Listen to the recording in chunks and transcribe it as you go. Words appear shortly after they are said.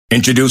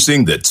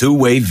Introducing the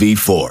Two-Way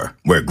V4,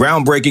 where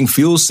groundbreaking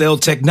fuel cell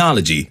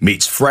technology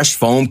meets fresh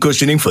foam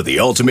cushioning for the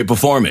ultimate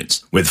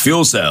performance. With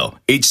Fuel Cell,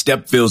 each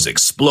step feels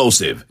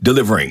explosive,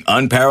 delivering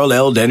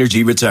unparalleled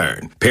energy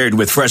return. Paired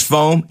with fresh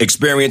foam,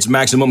 experience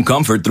maximum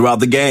comfort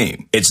throughout the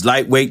game. Its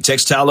lightweight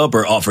textile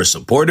upper offers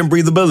support and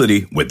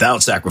breathability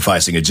without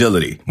sacrificing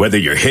agility. Whether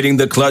you're hitting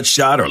the clutch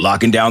shot or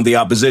locking down the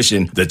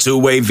opposition, the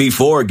Two-Way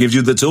V4 gives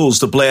you the tools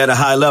to play at a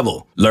high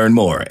level. Learn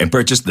more and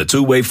purchase the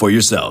Two-Way for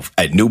yourself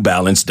at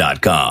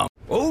newbalance.com.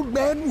 Old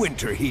Man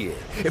Winter here.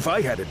 If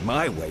I had it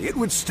my way, it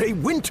would stay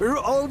winter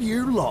all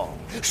year long.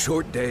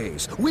 Short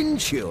days, wind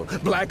chill,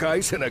 black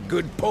ice, and a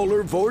good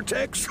polar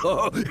vortex.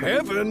 Oh,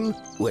 heaven.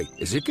 Wait,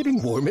 is it getting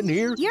warm in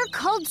here? Your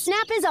cold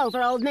snap is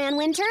over, Old Man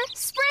Winter.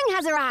 Spring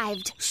has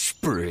arrived.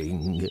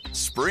 Spring.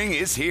 Spring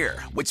is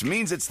here, which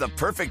means it's the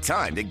perfect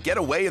time to get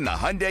away in the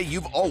Hyundai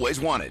you've always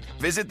wanted.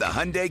 Visit the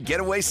Hyundai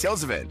Getaway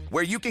Sales Event,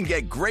 where you can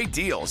get great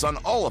deals on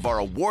all of our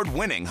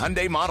award-winning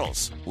Hyundai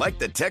models, like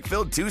the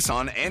tech-filled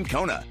Tucson and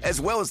Kona,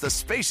 as well as the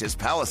spacious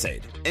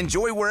Palisade.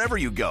 Enjoy wherever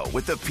you go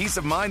with the peace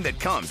of mind that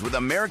comes with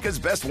America's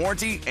best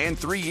warranty and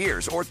 3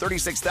 years or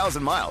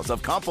 36,000 miles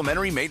of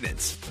complimentary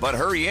maintenance. But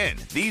hurry in,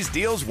 these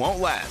deals won't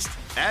last.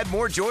 Add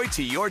more joy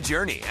to your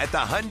journey at the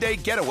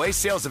Hyundai Getaway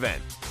Sales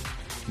Event.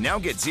 Now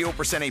get 0%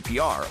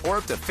 APR or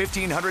up to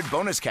 $1,500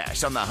 bonus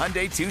cash on the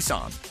Hyundai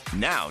Tucson.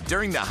 Now,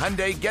 during the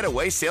Hyundai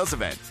Getaway Sales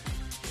Event.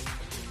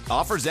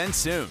 Offers end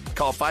soon.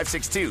 Call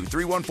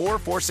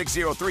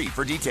 562-314-4603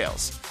 for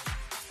details.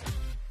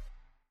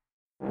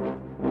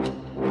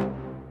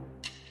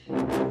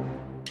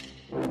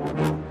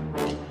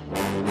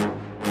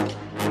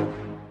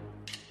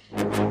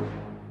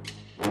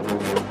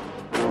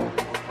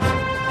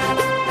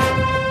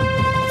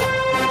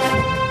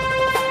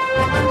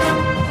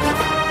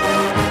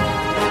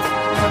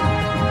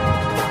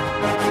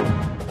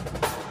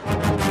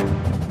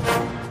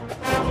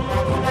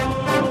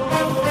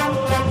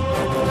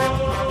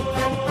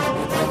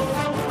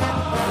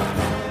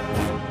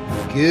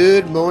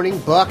 Good morning,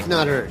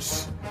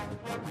 Bucknutters.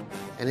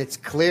 And it's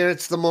clear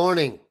it's the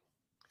morning.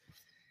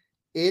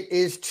 It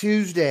is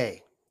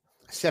Tuesday,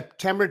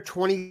 September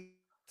 20,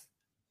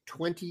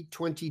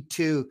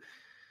 2022.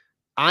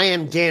 I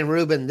am Dan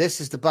Rubin. This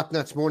is the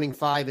Bucknuts Morning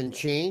 5 and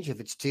Change. If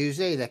it's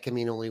Tuesday, that can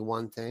mean only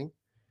one thing.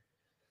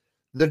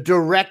 The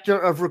director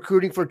of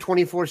recruiting for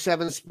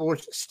 24/7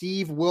 Sports,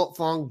 Steve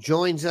Wiltfong,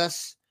 joins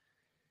us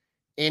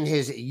in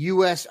his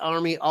U.S.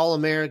 Army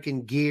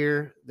All-American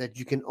gear that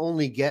you can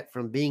only get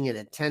from being in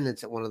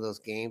attendance at one of those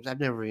games. I've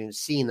never even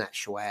seen that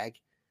swag.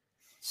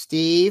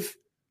 Steve,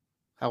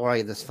 how are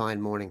you this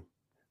fine morning?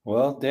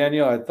 Well,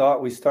 Daniel, I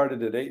thought we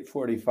started at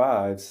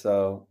 8:45,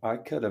 so I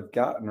could have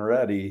gotten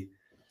ready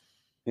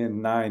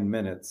in 9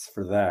 minutes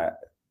for that.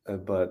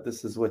 But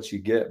this is what you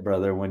get,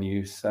 brother, when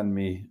you send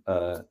me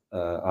a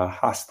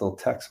hostile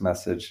text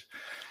message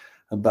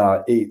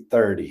about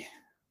 8:30.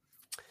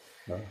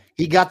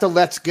 He got the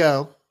let's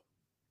go.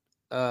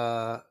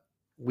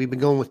 We've been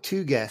going with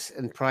two guests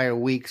in prior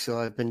weeks, so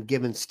I've been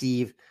giving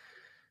Steve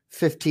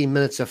 15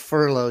 minutes of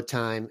furlough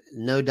time.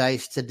 No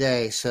dice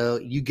today. So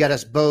you get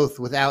us both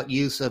without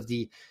use of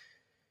the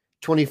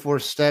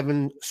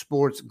 24/7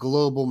 Sports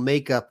Global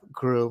Makeup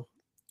crew.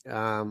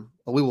 But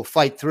we will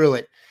fight through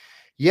it.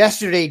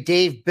 Yesterday,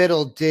 Dave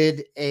Biddle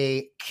did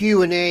a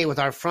Q&A with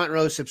our front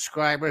row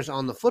subscribers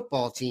on the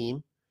football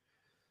team.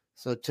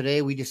 So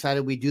today we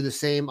decided we'd do the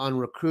same on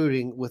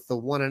recruiting with the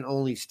one and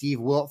only Steve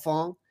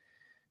Wiltfong.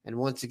 And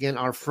once again,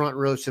 our front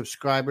row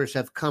subscribers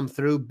have come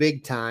through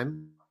big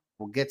time.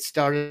 We'll get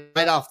started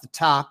right off the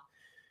top.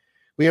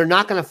 We are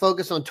not going to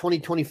focus on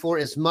 2024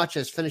 as much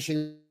as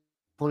finishing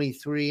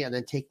 23 and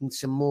then taking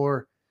some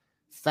more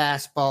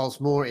fastballs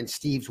more in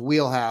Steve's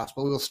wheelhouse.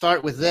 But we will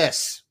start with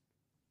this.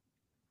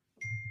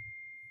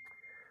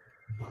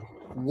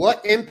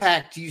 What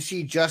impact do you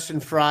see Justin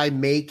Fry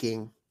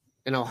making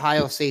in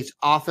Ohio State's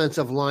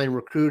offensive line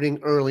recruiting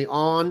early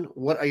on?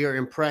 What are your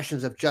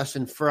impressions of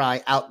Justin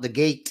Fry out the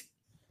gate?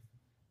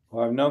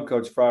 Well, I've known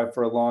Coach Fry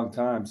for a long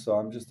time, so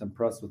I'm just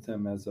impressed with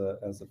him as a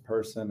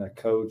person, a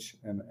coach,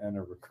 and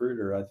a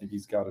recruiter. I think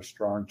he's got a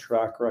strong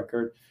track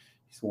record.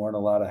 He's worn a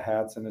lot of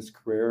hats in his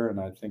career, and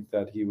I think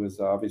that he was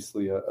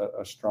obviously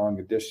a strong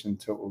addition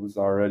to what was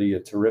already a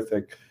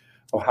terrific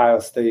Ohio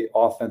State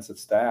offensive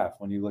staff.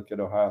 When you look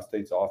at Ohio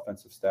State's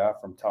offensive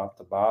staff from top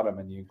to bottom,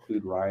 and you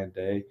include Ryan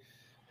Day,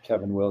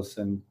 Kevin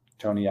Wilson,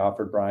 Tony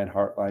Alford, Brian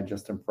Hartline,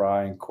 Justin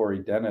Fry, and Corey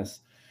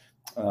Dennis,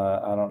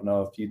 I don't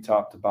know if you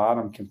top to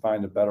bottom can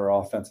find a better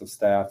offensive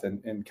staff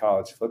in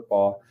college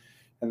football.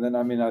 And then,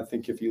 I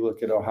think if you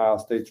look at Ohio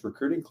State's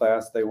recruiting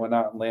class, they went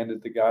out and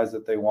landed the guys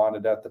that they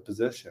wanted at the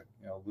position.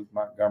 Luke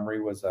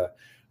Montgomery was a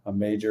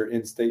major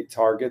in-state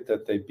target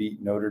that they beat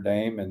Notre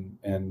Dame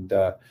and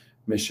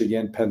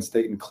Michigan, Penn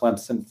State, and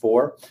Clemson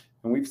for.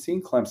 And we've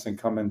seen Clemson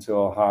come into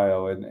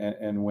Ohio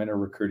and win a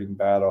recruiting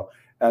battle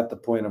at the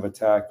point of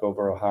attack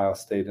over Ohio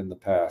State in the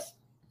past.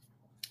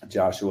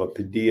 Joshua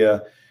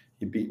Padilla,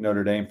 you beat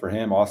Notre Dame for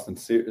him. Austin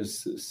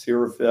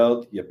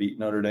Sierrafeld, you beat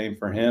Notre Dame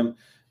for him.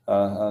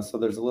 So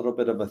there's a little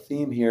bit of a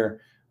theme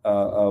here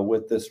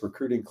with this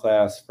recruiting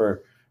class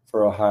for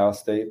Ohio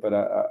State. But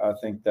I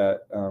think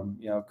that,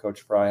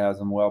 Coach Fry has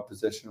them well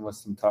positioned with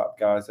some top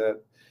guys at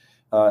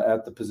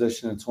the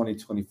position in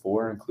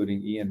 2024,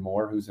 including Ian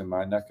Moore, who's in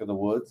my neck of the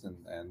woods.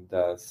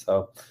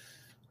 So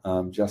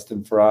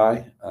Justin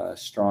Fry, a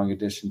strong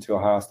addition to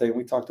Ohio State. And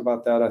we talked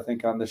about that, I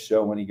think, on the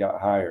show when he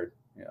got hired.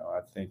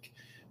 I think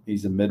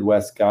he's a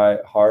Midwest guy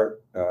at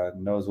heart,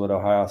 knows what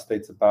Ohio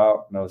State's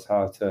about, knows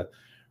how to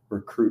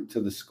recruit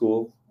to the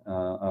school,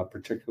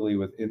 particularly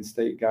with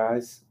in-state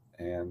guys.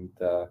 And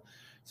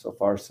so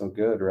far, so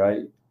good,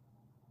 right?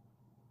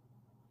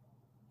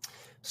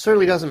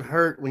 Certainly doesn't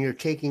hurt when you're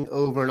taking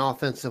over an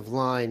offensive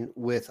line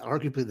with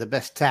arguably the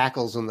best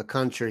tackles in the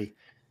country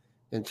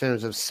in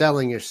terms of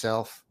selling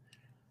yourself.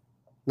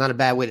 Not a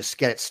bad way to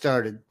get it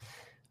started.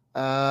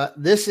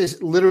 This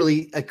is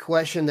literally a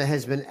question that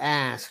has been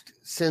asked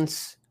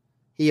since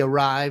he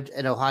arrived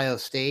at Ohio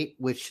State,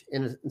 which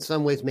in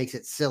some ways makes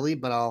it silly,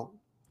 but I'll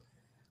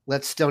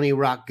let Stony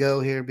Rock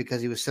go here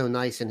because he was so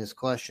nice in his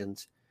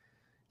questions.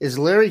 Is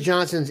Larry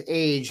Johnson's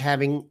age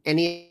having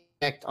any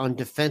effect on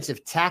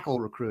defensive tackle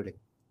recruiting?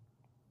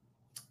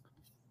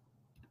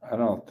 I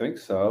don't think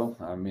so.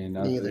 I mean,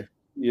 Neither.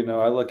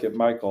 I look at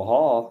Michael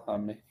Hall. I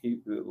mean,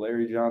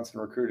 Larry Johnson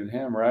recruited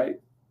him, right?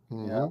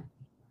 Mm-hmm. Yeah.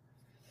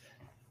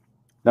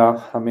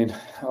 No, I mean,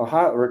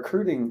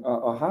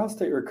 Ohio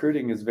State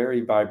recruiting is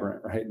very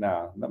vibrant right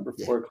now. Number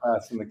 4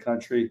 class in the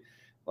country,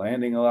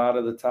 landing a lot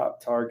of the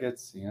top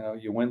targets.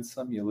 You win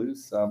some, you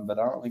lose some, but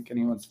I don't think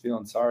anyone's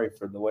feeling sorry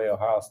for the way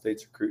Ohio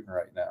State's recruiting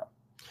right now.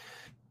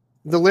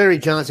 The Larry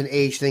Johnson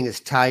age thing is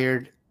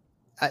tired.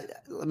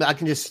 I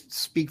can just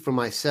speak for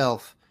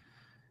myself.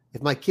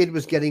 If my kid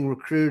was getting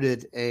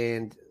recruited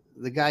and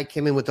the guy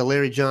came in with the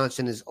Larry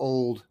Johnson is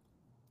old,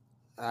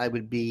 I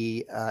would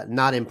be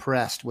not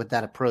impressed with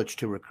that approach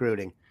to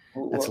recruiting.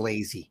 That's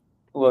lazy.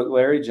 Look,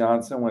 Larry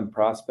Johnson, when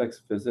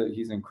prospects visit,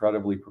 he's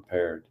incredibly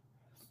prepared.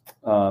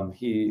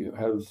 He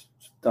has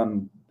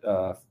done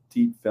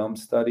deep film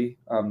study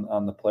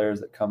on the players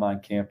that come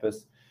on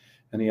campus,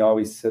 and he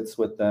always sits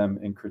with them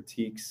and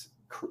critiques.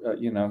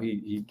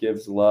 He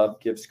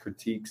gives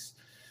critiques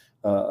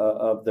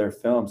of their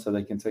film so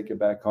they can take it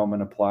back home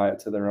and apply it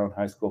to their own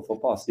high school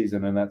football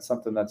season. And that's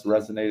something that's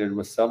resonated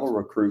with several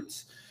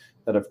recruits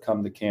that have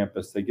come to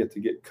campus. They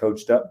get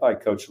coached up by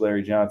Coach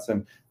Larry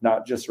Johnson,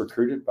 not just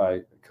recruited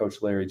by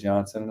Coach Larry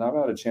Johnson. And I've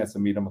had a chance to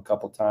meet him a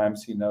couple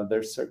times.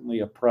 There's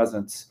certainly a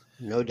presence.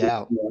 No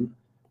doubt.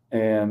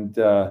 And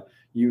that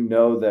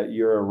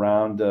you're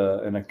around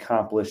an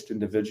accomplished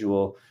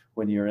individual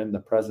when you're in the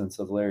presence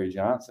of Larry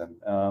Johnson.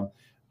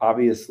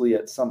 Obviously,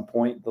 at some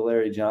point, the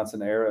Larry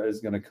Johnson era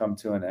is going to come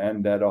to an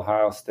end at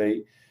Ohio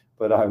State.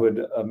 But I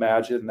would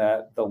imagine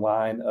that the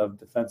line of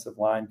defensive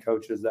line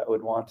coaches that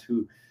would want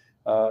to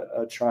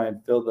try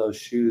and fill those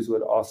shoes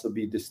would also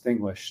be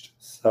distinguished.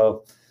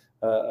 So,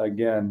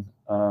 again,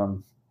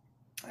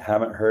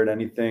 haven't heard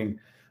anything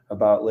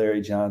about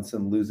Larry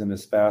Johnson losing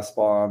his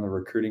fastball on the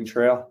recruiting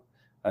trail.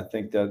 I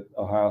think that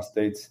Ohio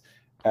State's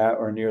at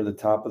or near the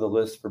top of the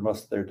list for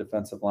most of their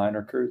defensive line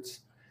recruits.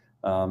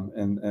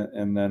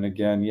 And then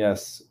again,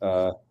 yes,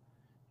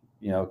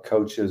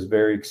 coach is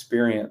very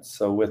experienced.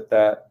 So with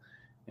that,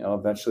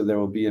 eventually there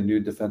will be a new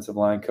defensive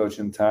line coach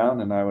in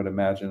town, and I would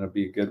imagine it'll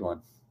be a good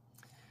one.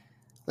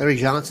 Larry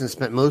Johnson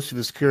spent most of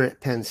his career at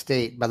Penn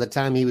State. By the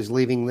time he was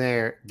leaving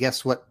there,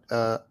 guess what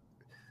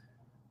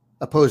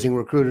opposing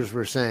recruiters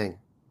were saying?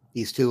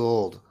 He's too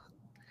old.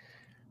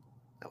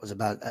 That was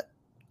about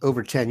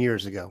over 10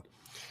 years ago.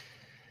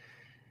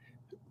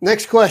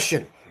 Next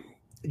question.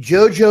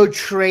 JoJo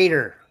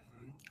Trader,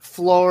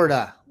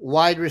 Florida,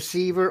 wide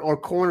receiver or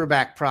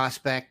cornerback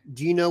prospect.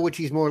 Do you know which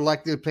he's more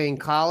likely to play in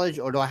college,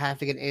 or do I have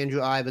to get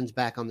Andrew Ivins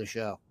back on the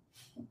show?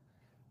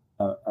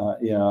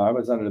 I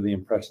was under the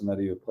impression that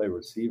he would play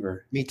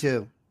receiver. Me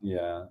too.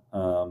 Yeah.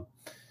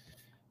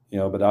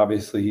 But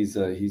obviously he's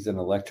an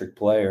electric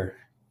player,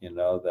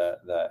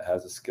 that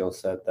has a skill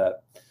set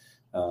that,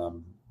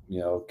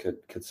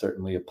 could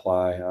certainly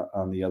apply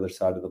on the other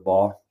side of the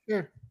ball.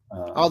 Sure.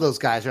 All those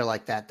guys are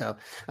like that, though.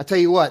 I'll tell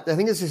you what, I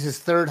think this is his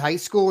third high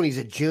school and he's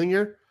a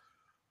junior.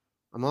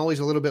 I'm always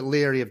a little bit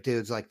leery of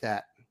dudes like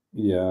that.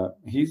 Yeah.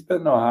 He's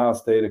been to Ohio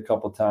State a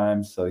couple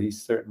times, so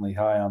he's certainly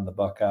high on the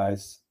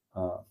Buckeyes.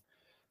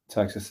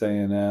 Texas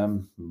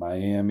A&M,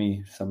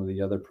 Miami, some of the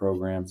other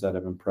programs that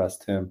have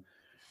impressed him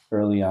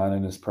early on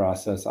in his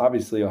process.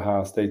 Obviously,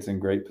 Ohio State's in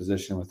great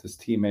position with his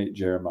teammate,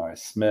 Jeremiah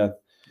Smith.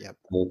 Yep.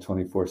 The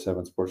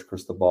 24/7 Sports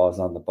Crystal Ball is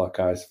on the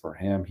Buckeyes for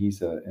him.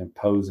 He's an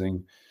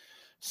imposing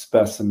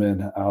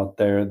specimen out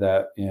there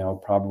that,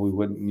 probably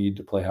wouldn't need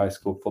to play high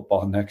school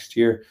football next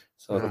year.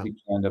 So it'll be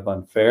kind of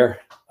unfair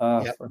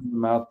for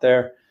him out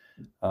there.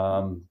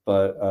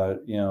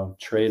 But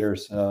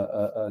Trader's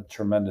a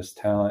tremendous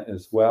talent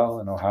as well,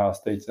 and Ohio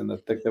State's in the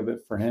thick of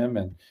it for him.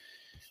 And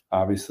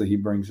obviously he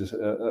brings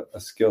a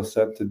skill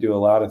set to do a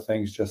lot of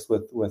things just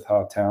with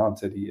how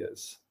talented he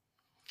is.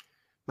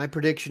 My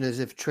prediction is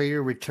if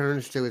Trader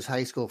returns to his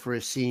high school for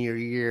his senior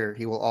year,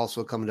 he will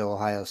also come to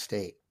Ohio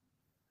State.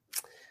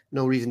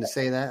 No reason to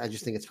say that. I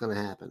just think it's going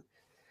to happen.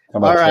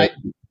 All right.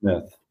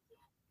 Smith.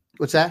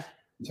 What's that?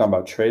 You talking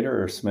about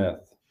Trader or Smith?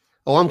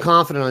 Oh, I'm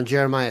confident on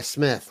Jeremiah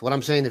Smith. What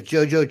I'm saying, if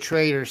JoJo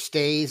Trader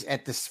stays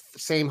at the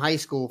same high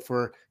school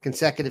for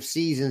consecutive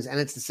seasons and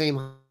it's the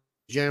same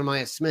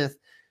Jeremiah Smith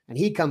and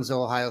he comes to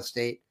Ohio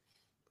State,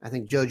 I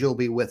think JoJo will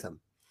be with him.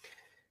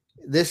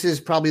 This is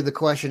probably the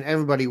question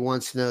everybody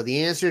wants to know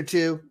the answer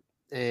to,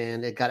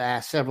 and it got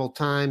asked several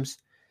times.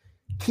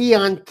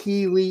 Keon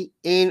Keeley,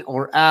 in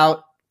or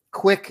out?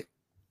 Quick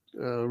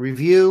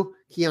review.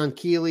 Keon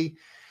Keeley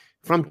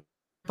from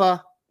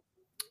Tampa.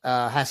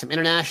 Has some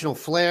international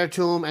flair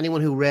to him.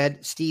 Anyone who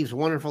read Steve's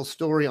wonderful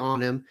story on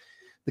him,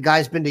 the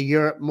guy's been to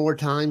Europe more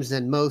times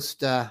than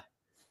most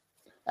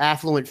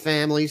affluent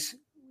families.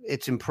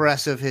 It's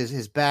impressive,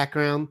 his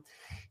background.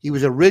 He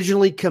was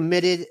originally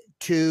committed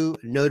to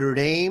Notre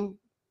Dame.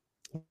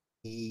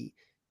 He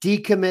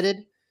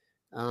decommitted.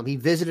 He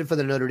visited for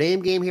the Notre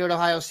Dame game here at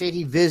Ohio State.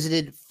 He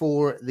visited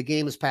for the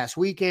game this past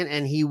weekend,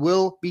 and he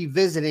will be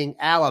visiting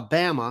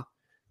Alabama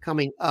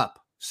coming up.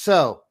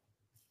 So,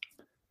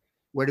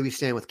 where do we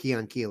stand with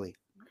Keon Keeley?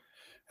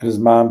 And his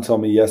mom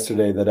told me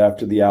yesterday that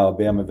after the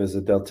Alabama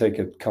visit, they'll take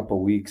a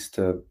couple weeks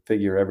to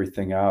figure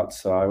everything out.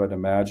 So I would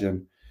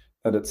imagine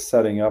that it's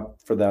setting up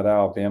for that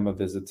Alabama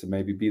visit to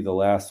maybe be the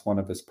last one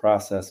of his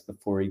process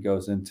before he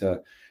goes into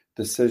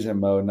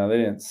decision mode. Now, they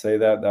didn't say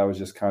that. That was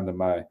just kind of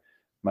my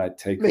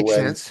takeaway. Makes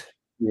sense.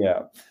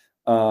 Yeah.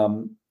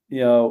 In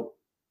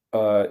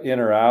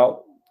or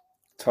out,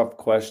 tough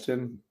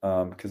question,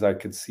 because I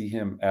could see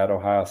him at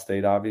Ohio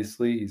State,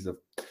 obviously. He's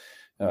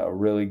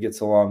really gets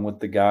along with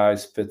the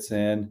guys, fits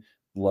in,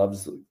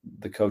 loves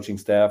the coaching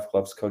staff,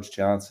 loves Coach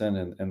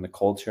Johnson and the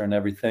culture and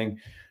everything.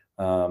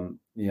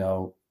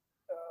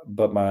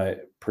 But my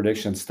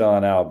prediction's still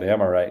on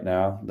Alabama right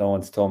now. No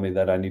one's told me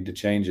that I need to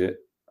change it.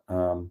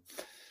 Not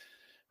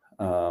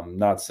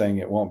saying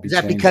it won't be changed.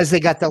 Is that changed. because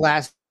they got the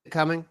last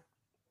coming?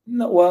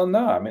 No. I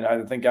mean,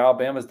 I think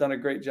Alabama's done a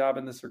great job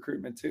in this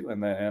recruitment too,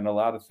 and a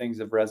lot of things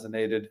have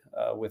resonated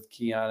with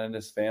Keon and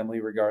his family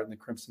regarding the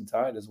Crimson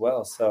Tide as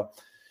well. So,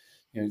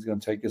 he's going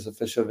to take his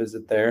official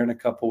visit there in a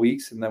couple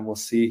weeks, and then we'll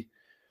see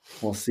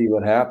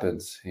what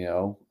happens.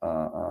 So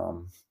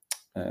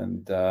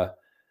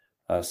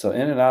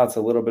in and out, it's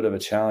a little bit of a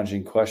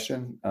challenging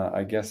question.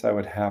 I guess I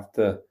would have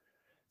to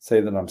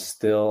say that I'm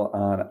still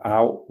on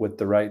out with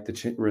the right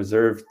to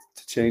reserve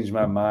to change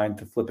my mind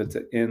to flip it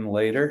to in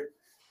later.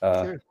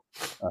 Sure.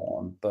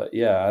 But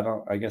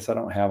yeah, I guess I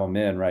don't have them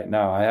in right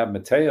now. I have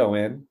Mateo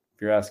in.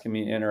 If you're asking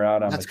me in or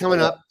out, that's Mateo.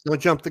 Coming up. Don't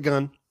jump the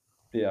gun.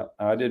 Yeah,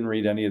 I didn't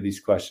read any of these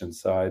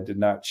questions, so I did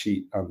not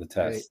cheat on the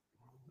test. Right.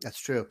 That's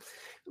true.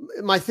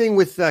 My thing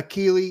with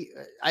Keeley,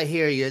 I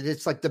hear you.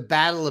 It's like the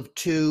battle of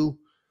two.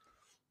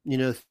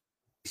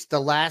 It's the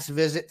last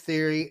visit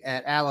theory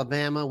at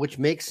Alabama, which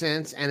makes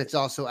sense, and it's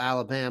also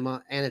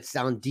Alabama, and it's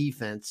on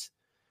defense.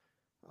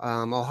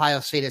 Ohio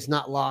State has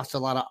not lost a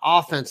lot of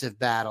offensive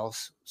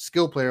battles,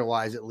 skill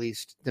player-wise at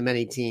least, to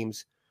many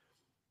teams.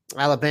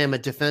 Alabama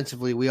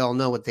defensively, we all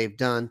know what they've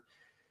done.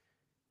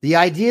 The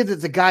idea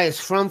that the guy is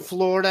from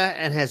Florida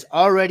and has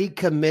already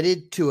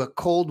committed to a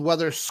cold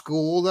weather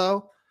school,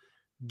 though,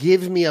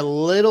 gives me a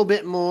little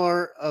bit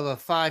more of a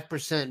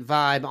 5%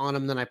 vibe on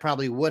him than I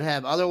probably would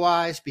have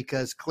otherwise,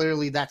 because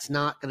clearly that's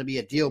not going to be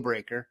a deal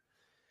breaker.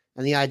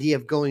 And the idea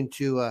of going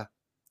to a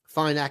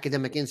fine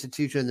academic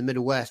institution in the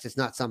Midwest is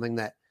not something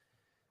that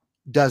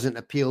doesn't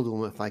appeal to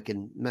him if I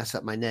can mess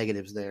up my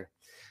negatives there.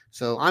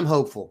 So I'm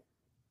hopeful.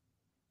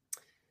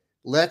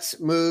 Let's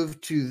move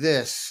to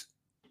this.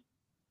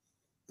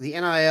 The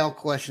NIL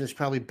question is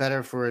probably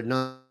better for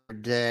another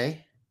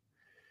day.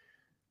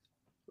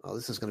 Oh,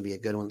 this is going to be a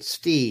good one.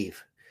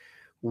 Steve,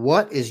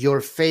 what is your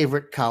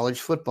favorite college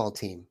football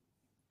team?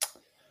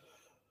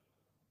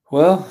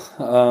 Well,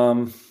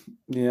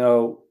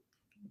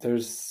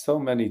 there's so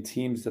many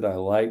teams that I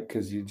like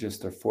because you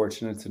just are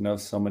fortunate to know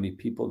so many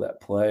people that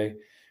play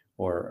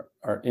or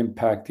are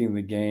impacting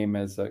the game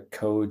as a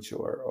coach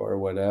or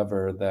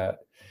whatever, that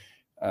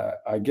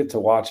I get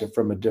to watch it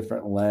from a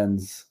different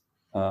lens.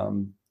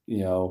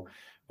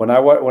 When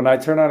I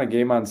turn on a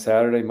game on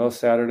Saturday, most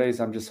Saturdays,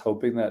 I'm just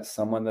hoping that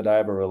someone that I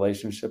have a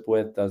relationship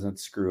with doesn't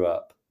screw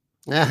up.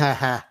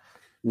 That's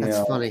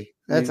funny.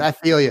 I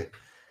feel you.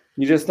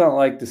 You just don't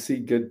like to see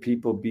good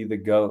people be the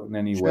GOAT in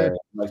any way.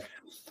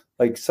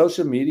 Like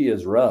social media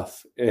is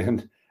rough,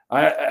 and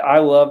I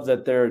love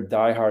that there are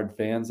diehard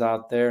fans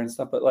out there and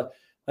stuff. But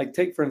like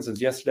take for instance,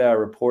 yesterday I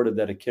reported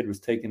that a kid was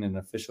taking an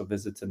official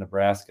visit to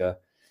Nebraska.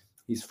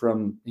 He's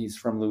from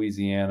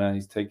Louisiana.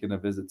 He's taking a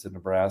visit to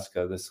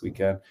Nebraska this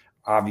weekend.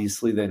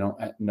 Obviously, they don't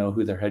know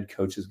who their head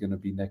coach is going to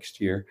be next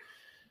year.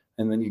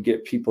 And then you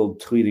get people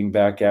tweeting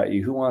back at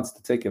you, who wants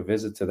to take a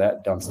visit to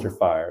that dumpster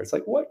fire? It's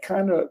like, what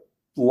kind of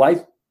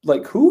life?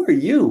 Like, who are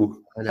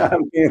you? I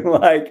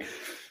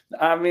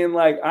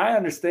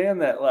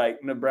understand that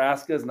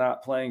Nebraska is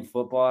not playing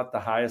football at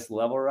the highest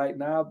level right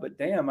now, but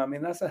damn,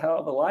 that's a hell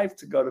of a life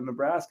to go to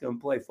Nebraska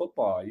and play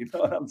football. You know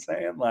what I'm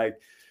saying?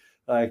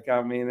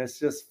 It's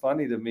just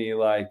funny to me,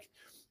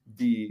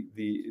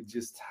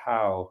 just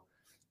how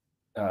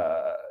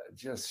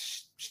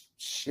just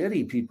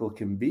shitty people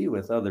can be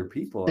with other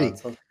people on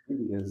social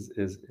media is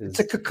it's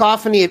a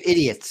cacophony of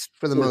idiots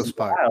for the most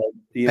part. Wild,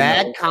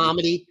 bad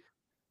comedy.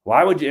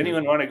 Why would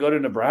anyone want to go to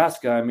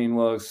Nebraska? I mean,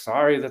 well,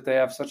 sorry that they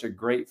have such a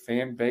great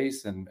fan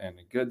base and a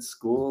good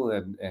school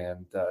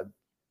and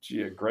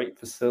great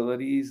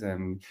facilities,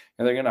 and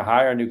they're going to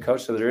hire a new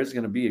coach. So there is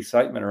going to be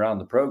excitement around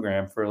the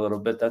program for a little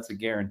bit. That's a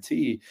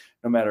guarantee.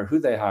 No matter who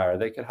they hire,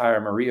 they could hire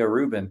Maria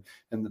Rubin,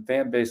 and the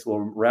fan base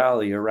will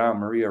rally around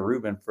Maria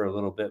Rubin for a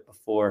little bit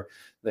before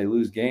they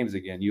lose games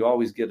again. You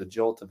always get a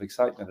jolt of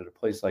excitement at a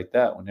place like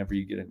that whenever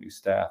you get a new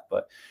staff.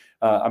 But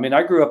I mean,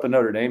 I grew up a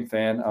Notre Dame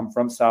fan. I'm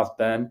from South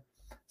Bend.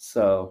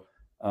 So,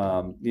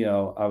 I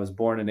was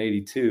born in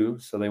 82.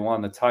 So they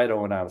won the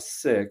title when I was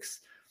 6.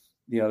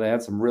 They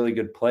had some really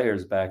good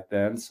players back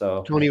then.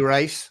 So Tony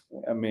Rice.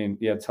 I mean,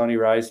 yeah, Tony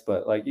Rice,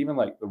 but even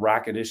the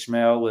Rocket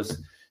Ismail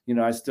was,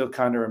 I still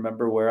kind of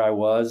remember where I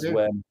was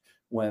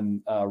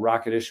when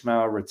Rocket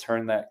Ismail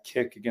returned that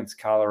kick against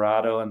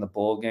Colorado in the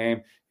bowl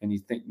game, and you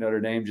think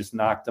Notre Dame just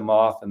knocked them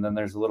off, and then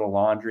there's a little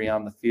laundry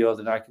on the field,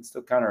 and I can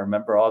still kind of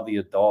remember all the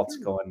adults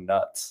going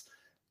nuts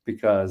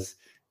because,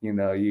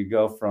 you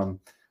go from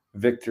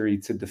victory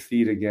to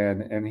defeat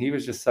again, and he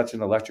was just such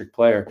an electric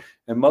player.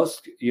 And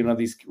most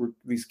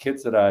these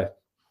kids that I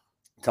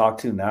talk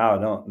to now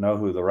don't know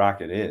who the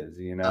Rocket is,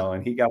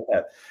 and he got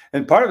that.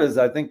 And part of it is,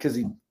 I think, because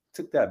he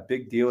took that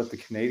big deal with the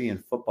Canadian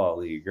Football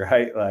League,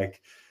 right?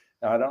 Like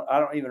I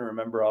don't even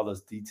remember all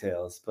those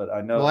details, but I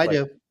know. Well, I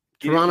do.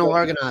 Toronto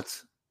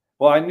Argonauts.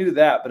 Well, I knew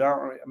that, but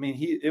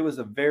it was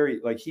a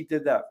very, he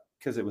did that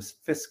because it was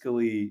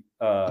fiscally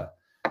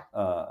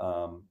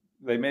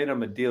they made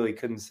him a deal he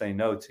couldn't say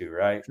no to,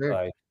 right?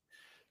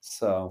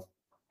 Sure.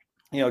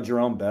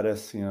 Jerome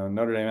Bettis,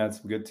 Notre Dame had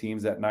some good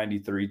teams. That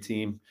 93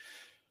 team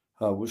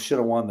we should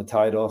have won the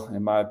title,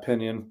 in my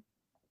opinion.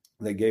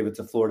 They gave it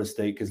to Florida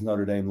State because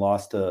Notre Dame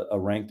lost a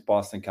ranked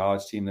Boston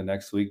College team the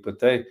next week.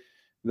 But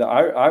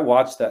I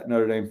watched that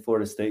Notre Dame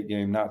Florida State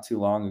game not too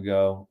long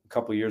ago, a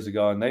couple years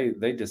ago, and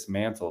they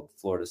dismantled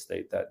Florida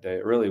State that day.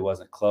 It really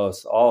wasn't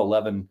close. All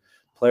 11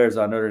 players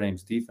on Notre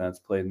Dame's defense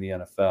played in the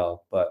NFL,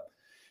 but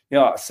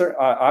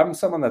I'm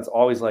someone that's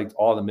always liked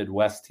all the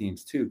Midwest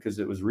teams too, because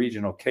it was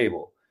regional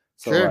cable.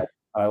 So sure.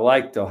 I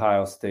liked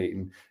Ohio State,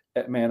 and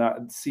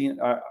man,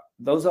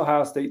 those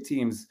Ohio State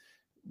teams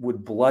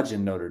would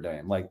bludgeon Notre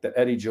Dame, like the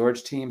Eddie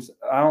George teams.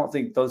 I don't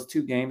think those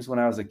 2 games when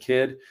I was a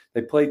kid,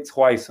 they played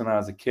twice when I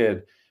was a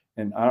kid,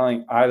 and I don't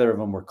think either of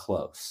them were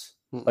close.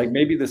 Mm-hmm. Like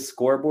maybe the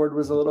scoreboard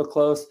was a little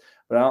close,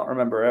 but I don't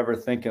remember ever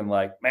thinking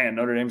man,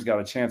 Notre Dame's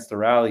got a chance to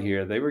rally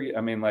here. They were,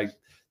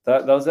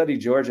 those Eddie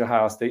George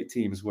Ohio State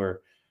teams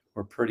were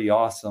pretty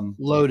awesome.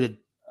 Loaded.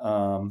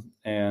 So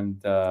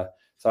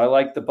I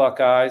like the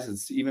Buckeyes.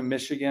 It's even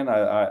Michigan.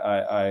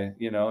 I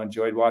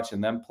enjoyed watching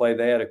them play.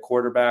 They had a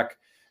quarterback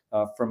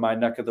from my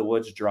neck of the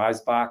woods,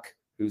 Dreisbach,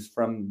 who's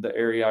from the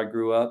area I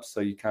grew up. So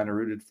you kind of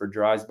rooted for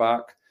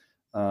Dreisbach.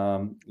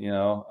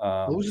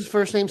 What was his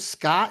first name?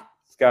 Scott.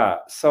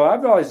 So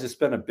I've always just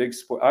been a big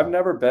sport. I've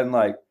never been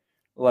like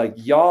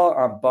y'all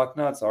on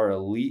Bucknuts are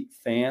elite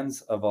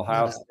fans of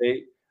Ohio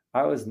State.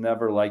 I was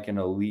never an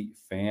elite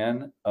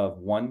fan of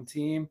one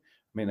team.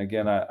 I mean,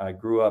 again, I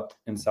grew up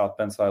in South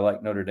Bend, so I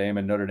like Notre Dame,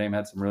 and Notre Dame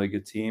had some really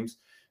good teams.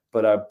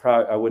 But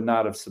I would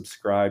not have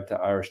subscribed to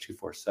Irish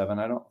 247,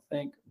 I don't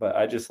think. But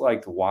I just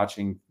liked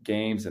watching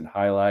games and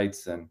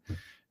highlights, and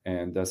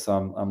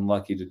so I'm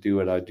lucky to do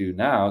what I do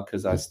now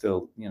because I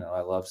still,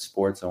 I love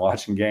sports and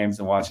watching games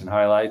and watching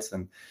highlights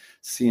and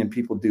seeing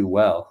people do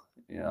well.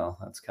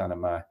 That's kind of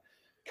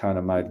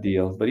my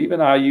deal. But even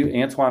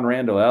Antoine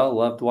Randall,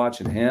 loved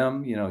watching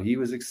him. He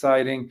was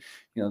exciting.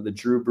 The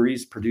Drew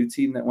Brees Purdue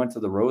team that went to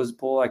the Rose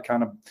Bowl, I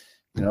kind of,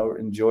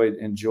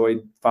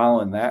 enjoyed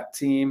following that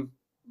team.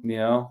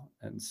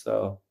 And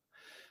so,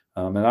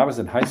 and I was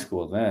in high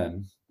school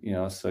then.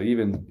 So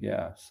even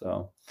yeah.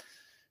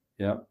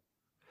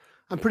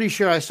 I'm pretty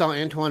sure I saw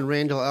Antoine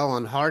Randall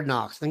on Hard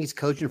Knocks. I think he's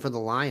coaching for the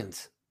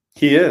Lions.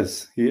 He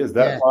is.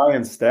 That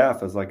Lions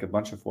staff is a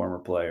bunch of former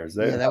players.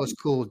 That was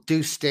cool.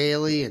 Deuce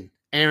Staley and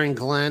Aaron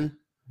Glenn.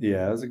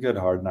 Yeah, it was a good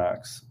Hard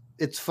Knocks.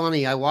 It's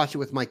funny. I watched it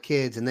with my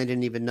kids, and they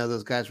didn't even know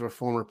those guys were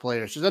former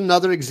players. Just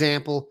another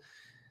example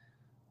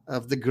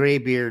of the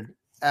graybeard.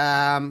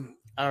 All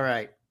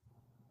right.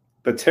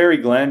 But Terry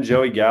Glenn,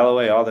 Joey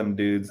Galloway, all them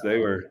dudes, they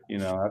were,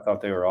 I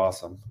thought they were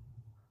awesome.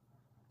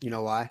 You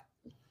know why?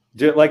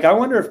 I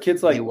wonder if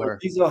kids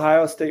these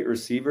Ohio State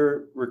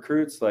receiver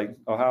recruits,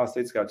 Ohio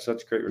State's got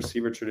such great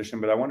receiver tradition,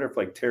 but I wonder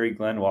if Terry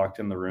Glenn walked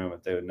in the room,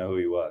 if they would know who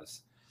he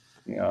was.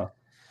 He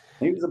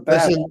was a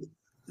bad.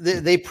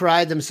 Listen, they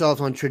pride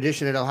themselves on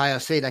tradition at Ohio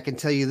State. I can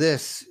tell you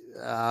this: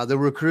 the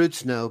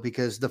recruits know,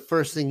 because the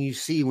first thing you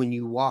see when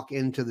you walk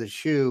into the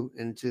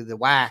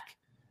WAC,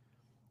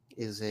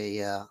 is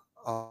a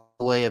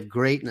way of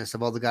greatness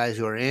of all the guys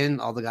who are in,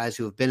 all the guys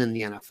who have been in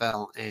the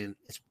NFL, and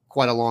it's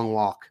quite a long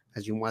walk,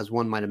 as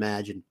one might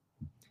imagine.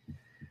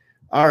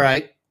 All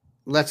right,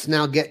 let's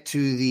now get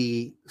to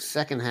the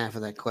second half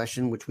of that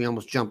question, which we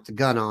almost jumped the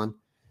gun on.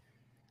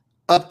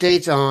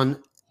 Updates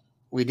on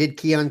We did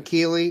Keon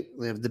Keeley.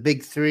 We have the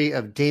big three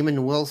of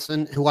Damon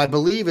Wilson, who I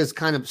believe is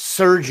kind of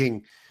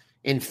surging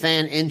in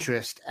fan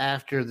interest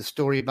after the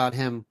story about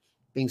him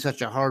being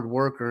such a hard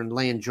worker and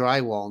laying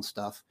drywall and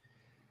stuff.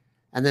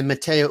 And then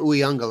Mateo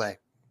Uyungale.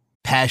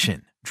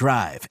 Passion,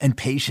 drive, and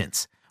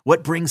patience.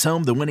 What brings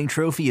home the winning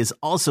trophy is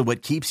also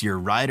what keeps your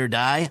ride or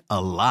die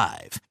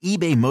alive.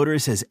 eBay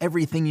Motors has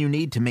everything you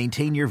need to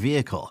maintain your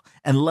vehicle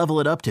and level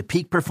it up to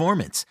peak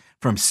performance,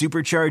 from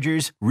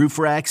superchargers, roof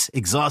racks,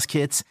 exhaust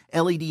kits,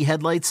 LED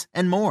headlights,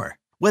 and more.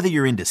 Whether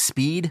you're into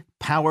speed,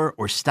 power,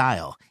 or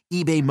style,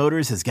 eBay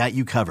Motors has got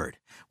you covered.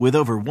 With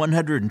over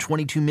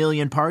 122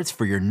 million parts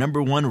for your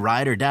number one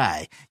ride or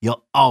die,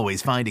 you'll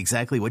always find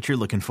exactly what you're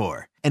looking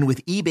for. And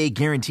with eBay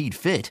Guaranteed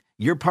Fit,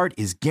 your part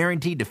is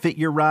guaranteed to fit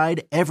your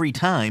ride every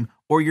time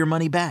or your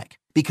money back.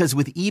 Because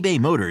with eBay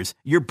Motors,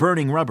 you're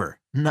burning rubber,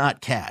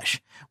 not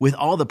cash. With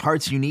all the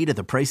parts you need at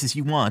the prices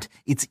you want,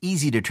 it's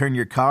easy to turn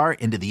your car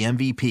into the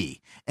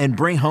MVP and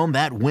bring home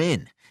that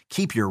win.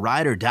 Keep your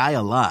ride or die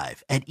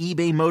alive at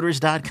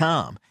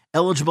ebaymotors.com.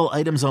 Eligible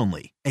items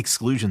only.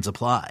 Exclusions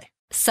apply.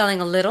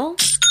 Selling a little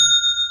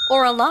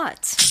or a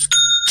lot?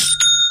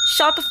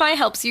 Shopify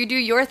helps you do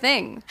your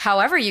thing,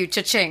 however you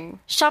cha-ching.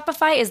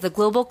 Shopify is the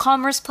global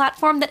commerce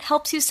platform that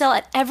helps you sell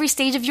at every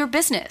stage of your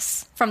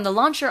business. From the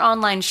launch your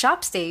online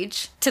shop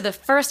stage, to the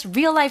first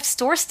real-life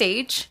store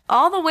stage,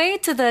 all the way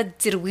to the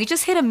did we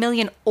just hit 1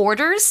 million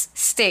orders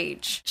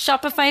stage.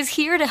 Shopify's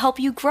here to help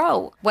you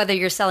grow. Whether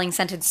you're selling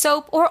scented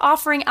soap or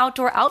offering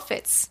outdoor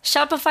outfits,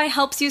 Shopify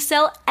helps you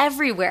sell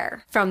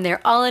everywhere. From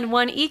their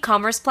all-in-one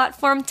e-commerce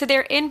platform to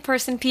their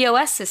in-person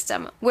POS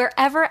system,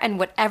 wherever and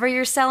whatever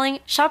you're selling,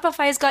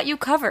 Shopify's got you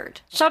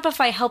covered.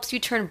 Shopify helps you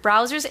turn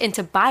browsers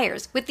into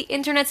buyers with the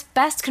internet's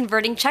best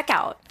converting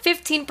checkout.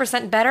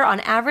 15% better on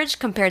average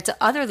compared to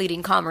other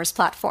leading commerce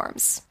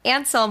platforms.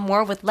 And sell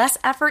more with less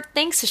effort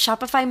thanks to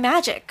Shopify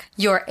Magic,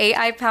 your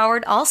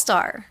AI-powered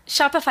all-star.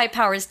 Shopify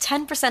powers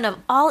 10% of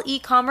all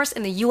e-commerce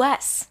in the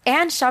US.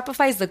 And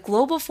Shopify is the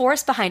global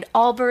force behind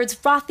Allbirds,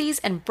 Rothy's,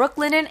 and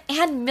Brooklinen,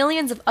 and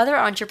millions of other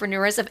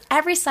entrepreneurs of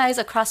every size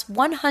across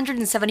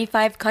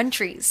 175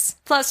 countries.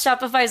 Plus,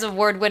 Shopify's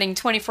award-winning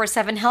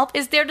 24/7 help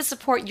is there to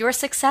support your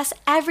success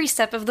every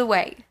step of the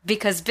way.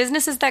 Because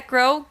businesses that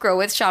grow, grow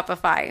with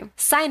Shopify.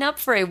 Sign up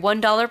for a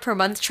 $1 per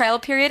month trial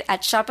period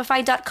at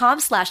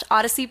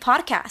shopify.com/Odyssey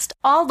Podcast,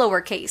 all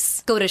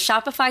lowercase. Go to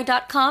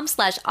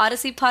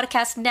shopify.com/Odyssey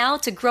Podcast now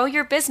to grow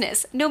your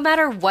business, no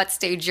matter what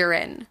stage you're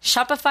in.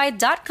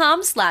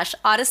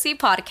 Shopify.com/Odyssey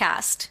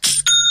Podcast.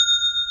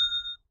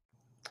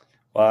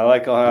 Well, I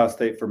like Ohio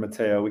State for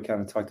Mateo. We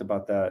kind of talked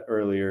about that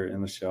earlier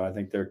in the show. I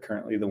think they're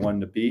currently the one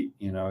to beat.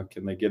 You know,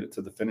 can they get it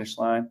to the finish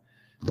line?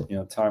 You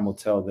know, time will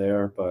tell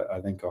there, but I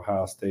think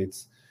Ohio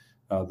State's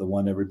the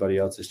one everybody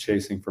else is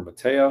chasing for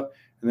Mateo.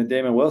 And then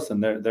Damon Wilson,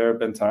 there have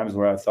been times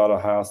where I thought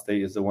Ohio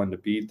State is the one to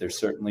beat. They're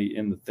certainly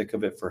in the thick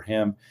of it for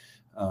him.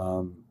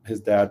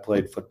 His dad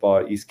played football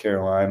at East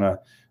Carolina.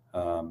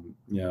 You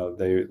know,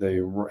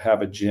 they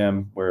have a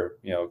gym where,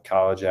 you know,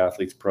 college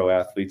athletes, pro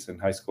athletes,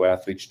 and high school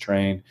athletes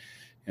train.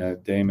 You know,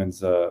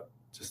 Damon's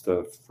just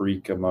a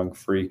freak among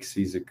freaks.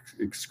 He's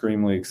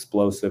extremely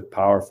explosive,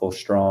 powerful,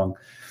 strong.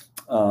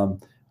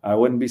 I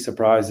wouldn't be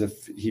surprised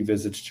if he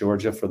visits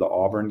Georgia for the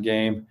Auburn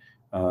game.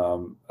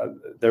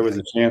 There was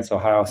a chance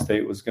Ohio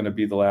State was going to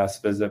be the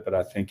last visit, but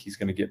I think he's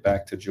going to get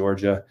back to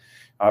Georgia.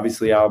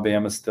 Obviously,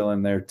 Alabama's still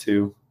in there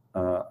too.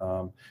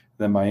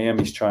 Then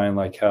Miami's trying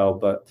like hell,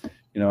 but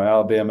you know,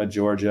 Alabama,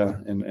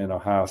 Georgia, and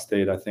Ohio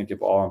State, I think,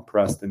 have all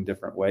impressed in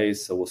different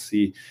ways. So we'll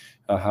see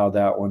how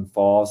that one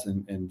falls.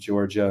 And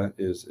Georgia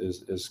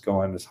is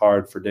going as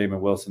hard for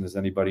Damon Wilson as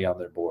anybody on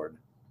their board.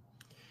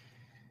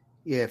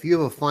 Yeah, if you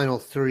have a final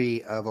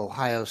three of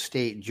Ohio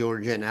State,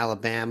 Georgia, and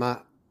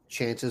Alabama,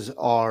 chances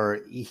are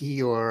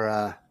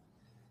you're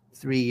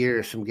 3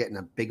 years from getting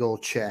a big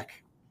old check.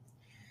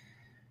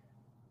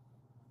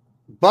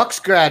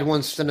 Bucksgrad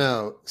wants to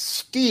know,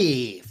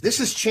 Steve, this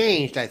has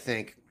changed, I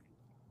think,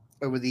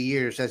 over the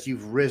years as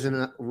you've risen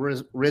up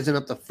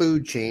the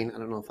food chain. I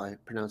don't know if I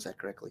pronounced that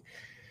correctly.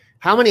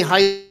 How many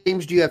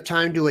games do you have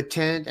time to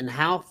attend, and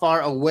how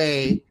far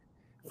away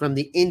from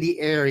the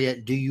Indy area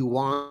do you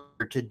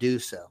want to do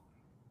so?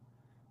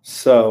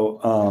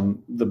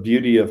 So the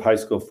beauty of high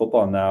school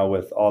football now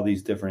with all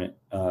these different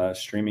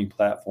streaming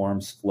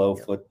platforms, Flow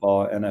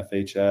Football,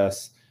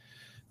 NFHS,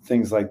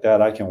 things like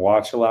that, I can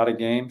watch a lot of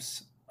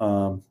games.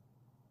 And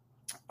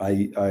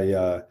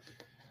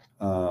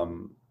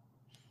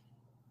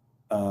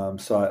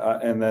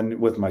then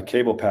with my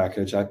cable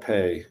package, I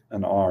pay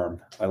an arm.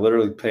 I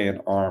literally pay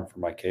an arm for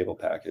my cable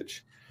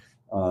package.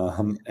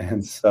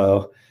 And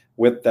so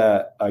with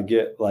that, I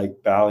get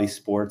like Bally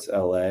Sports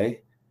LA,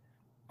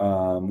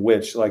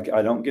 which like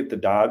I don't get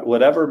the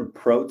whatever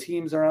pro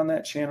teams are on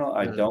that channel.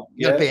 I don't get.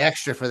 You gotta pay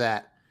extra for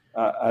that.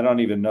 I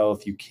don't even know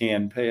if you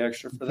can pay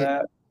extra for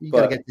that. You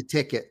gotta get the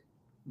ticket.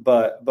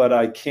 But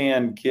I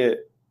can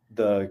get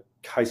the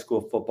high school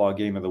football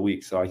game of the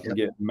week. So I can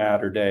get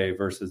Mater Day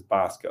versus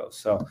Bosco.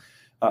 So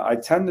I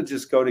tend to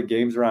just go to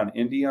games around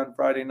Indy on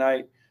Friday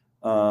night,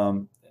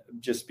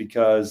 just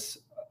because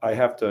I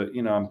have to,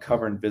 I'm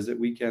covering visit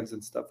weekends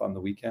and stuff on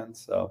the weekends.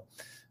 So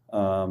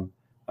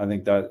I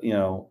think that,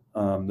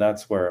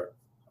 that's where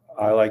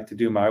I like to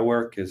do my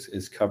work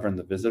is covering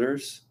the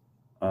visitors.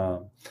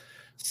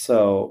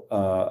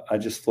 So I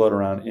just float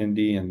around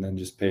Indy and then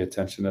just pay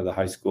attention to the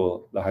high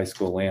school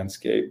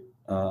landscape.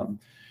 And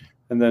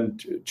then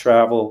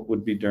travel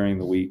would be during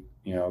the week,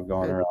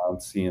 going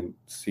around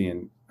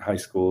seeing high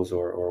schools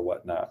or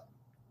whatnot.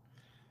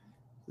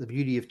 The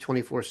beauty of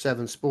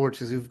 24/7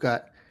 sports is we've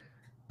got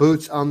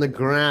boots on the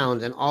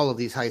ground in all of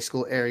these high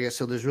school areas.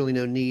 So there's really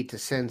no need to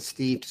send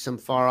Steve to some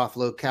far off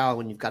locale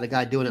when you've got a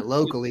guy doing it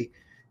locally.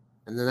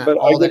 And then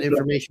that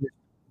information.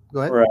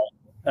 Go ahead. Right.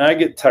 And I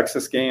get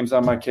Texas games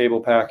on my cable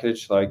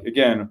package. Like,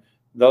 again,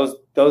 those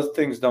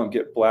things don't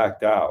get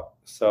blacked out.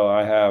 So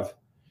I have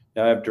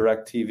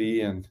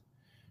DirecTV,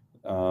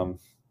 and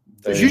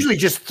there's usually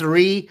just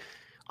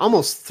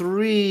almost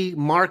three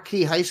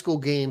marquee high school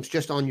games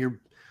just on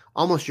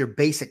almost your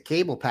basic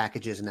cable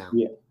packages now.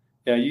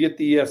 Yeah, you get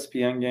the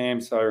ESPN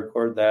games, so I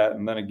record that,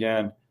 and then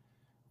again,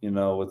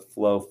 with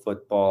Flow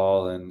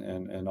Football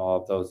and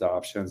all of those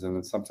options, and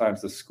then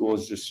sometimes the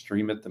schools just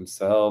stream it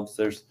themselves.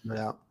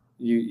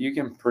 You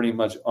can pretty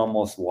much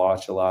almost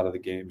watch a lot of the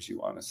games you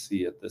want to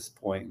see at this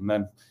point. And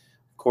then,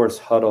 of course,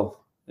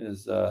 Huddle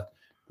is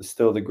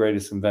still the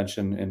greatest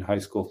invention in high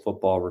school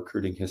football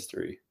recruiting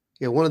history.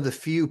 Yeah, one of the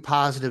few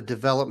positive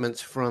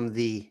developments from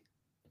the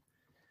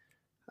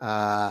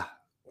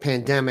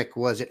pandemic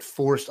was it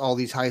forced all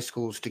these high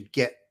schools to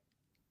get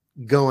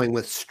going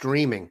with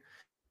streaming,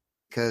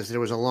 because there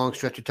was a long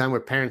stretch of time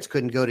where parents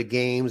couldn't go to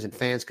games and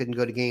fans couldn't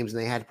go to games,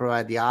 and they had to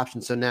provide the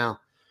option. So now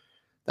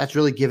that's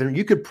really given.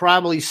 You could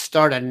probably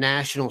start a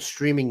national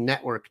streaming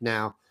network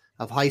now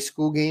of high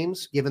school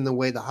games, given the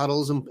way the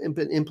Huddle's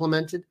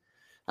implemented.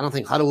 I don't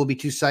think Huddle will be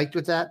too psyched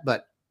with that,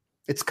 but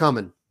it's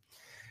coming.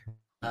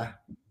 All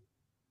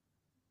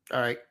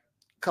right,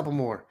 a couple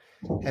more.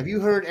 Have you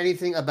heard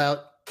anything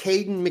about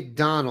Caden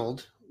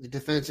McDonald, the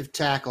defensive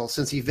tackle,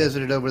 since he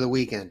visited over the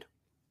weekend?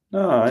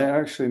 No, I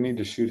actually need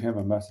to shoot him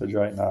a message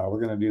right now.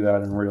 We're going to do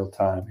that in real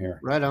time here.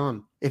 Right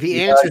on. If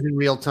he answers in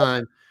real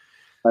time.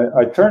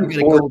 I turned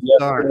 40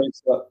 yesterday,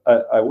 so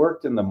I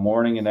worked in the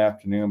morning and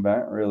afternoon, but I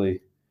didn't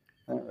really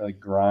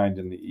grind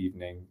in the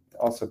evening.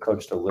 Also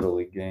coached a Little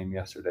League game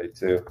yesterday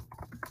too.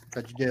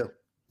 How'd you do?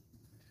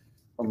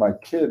 Well, my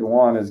kid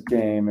won his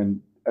game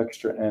in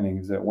extra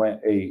innings. It went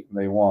 8 and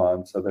they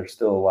won, so they're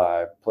still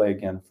alive. Play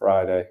again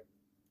Friday.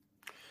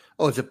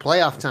 Oh, it's a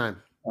playoff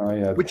time. Oh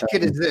yeah. Which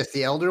kid is this?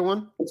 The elder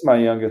one? It's my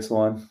youngest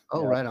one.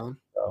 Oh, yeah. Right on.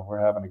 So we're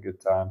having a good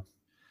time.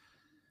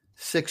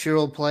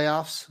 6-year-old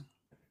playoffs?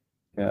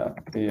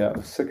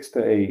 Yeah, 6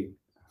 to 8.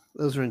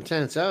 Those are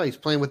intense. Oh, he's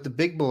playing with the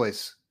big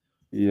boys.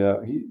 Yeah,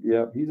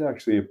 he's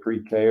actually a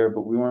pre-K-er,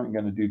 but we weren't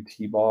going to do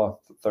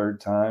T-ball the third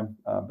time.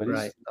 But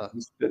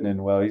he's fitting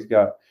in well. He's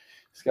got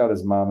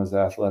his mama's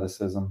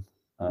athleticism.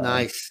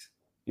 Nice.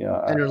 Yeah,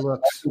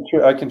 looks.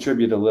 I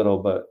contribute a little,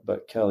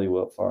 but Kelly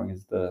Wiltfong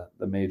is the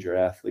major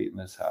athlete in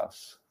this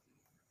house.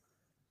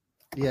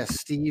 Yes,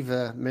 Steve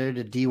married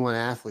a D1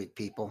 athlete,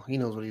 people. He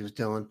knows what he was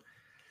doing.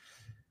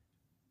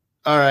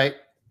 All right.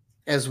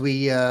 As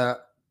we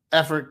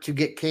effort to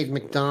get Cade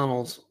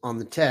McDonald on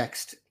the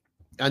text,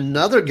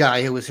 another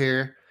guy who was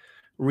here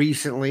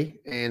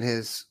recently and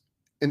is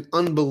an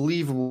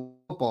unbelievable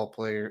football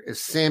player is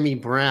Sammy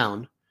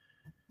Brown.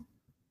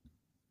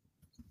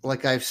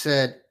 Like I've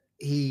said,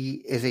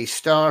 he is a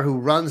star who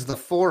runs the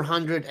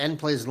 400 and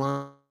plays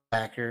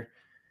linebacker.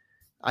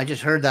 I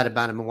just heard that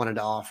about him and wanted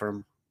to offer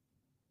him.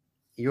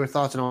 Your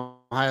thoughts on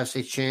Ohio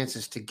State's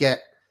chances to get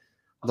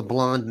the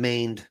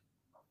blonde-maned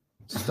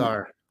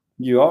star?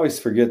 You always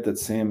forget that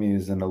Sammy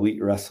is an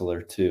elite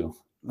wrestler too.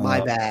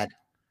 My bad.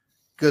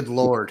 Good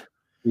Lord.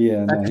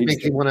 Yeah. That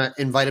makes me want to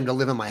invite him to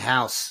live in my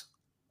house.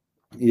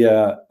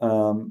 Yeah.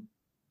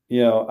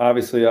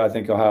 Obviously I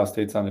think Ohio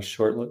State's on a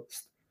short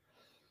list.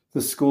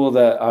 The school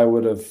that I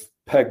would have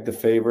pegged the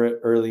favorite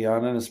early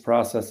on in his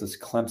process is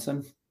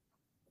Clemson.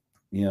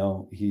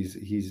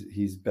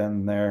 He's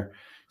been there.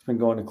 He's been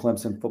going to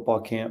Clemson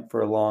football camp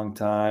for a long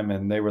time,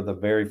 and they were the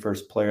very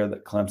first player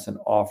that Clemson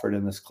offered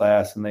in this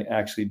class, and they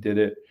actually did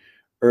it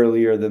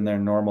earlier than their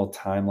normal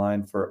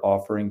timeline for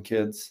offering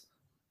kids.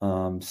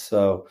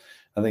 So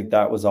I think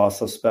that was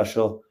also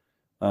special.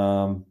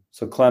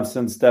 So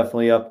Clemson's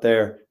definitely up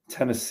there.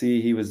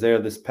 Tennessee, he was there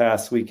this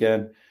past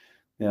weekend.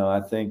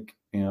 I think,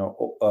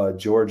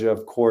 Georgia,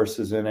 of course,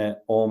 is in it.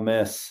 Ole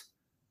Miss.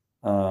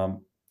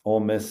 Ole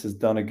Miss has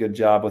done a good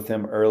job with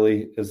him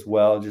early as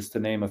well, just to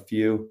name a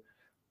few.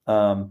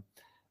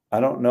 I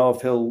don't know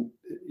if he'll,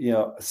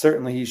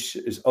 certainly he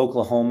is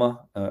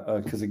Oklahoma,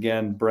 because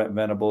again, Brent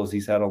Venables,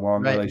 he's had a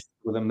long relationship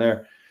with him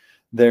there.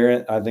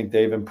 I think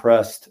they've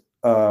impressed.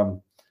 I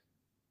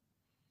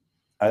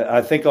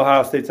think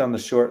Ohio State's on the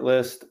short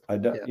list.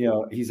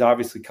 He's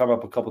obviously come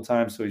up a couple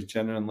times, so he's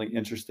genuinely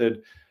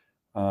interested.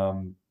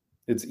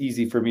 It's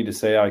easy for me to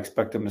say I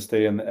expect him to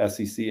stay in the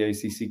SEC,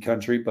 ACC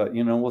country, but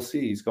we'll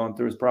see. He's going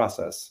through his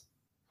process.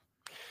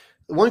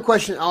 One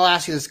question, I'll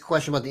ask you this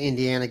question about the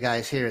Indiana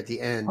guys here at the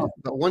end,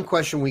 but one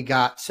question we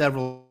got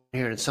several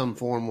here in some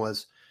form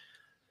was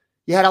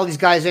you had all these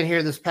guys in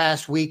here this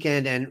past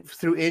weekend, and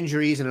through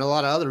injuries and a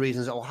lot of other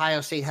reasons, Ohio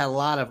State had a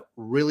lot of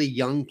really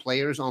young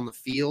players on the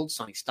field.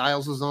 Sonny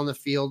Styles was on the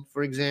field,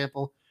 for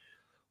example.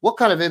 What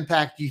kind of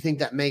impact do you think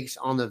that makes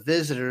on the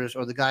visitors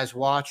or the guys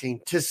watching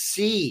to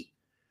see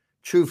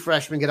true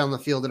freshmen get on the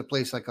field at a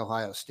place like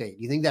Ohio State?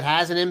 Do you think that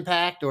has an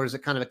impact, or is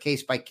it kind of a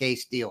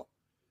case-by-case deal?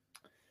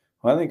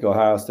 Well, I think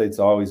Ohio State's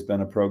always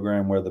been a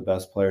program where the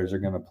best players are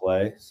going to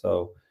play.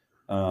 So,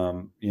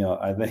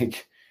 I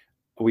think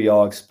we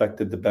all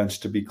expected the bench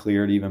to be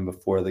cleared even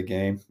before the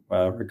game,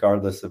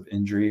 regardless of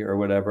injury or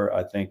whatever.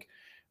 I think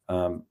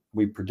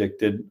we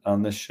predicted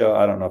on this show.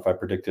 I don't know if I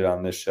predicted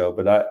on this show,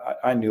 but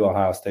I knew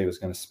Ohio State was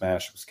going to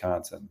smash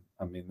Wisconsin.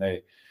 I mean,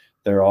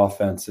 their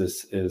offense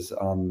is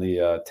on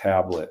the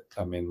tablet.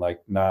 I mean,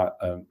 like not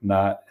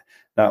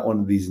one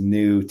of these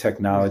new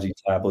technology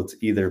tablets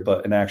either,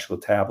 but an actual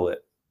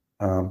tablet.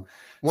 One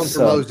for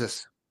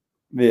Moses.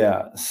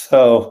 Yeah.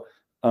 So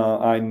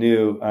I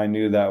knew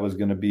that was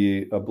going to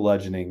be a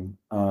bludgeoning.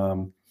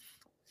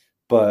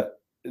 But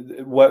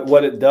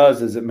what it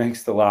does is it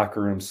makes the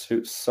locker room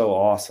so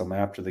awesome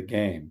after the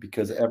game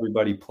because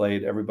everybody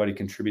played, everybody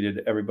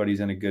contributed, everybody's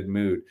in a good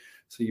mood.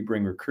 So you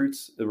bring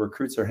recruits, the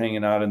recruits are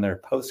hanging out in their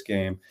post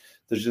game.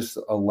 There's just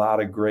a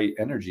lot of great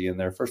energy in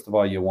there. First of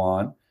all, you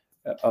won.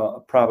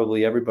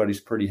 Probably everybody's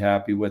pretty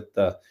happy with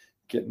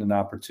getting an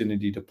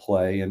opportunity to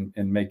play and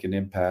make an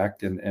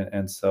impact.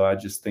 And so I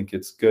just think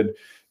it's good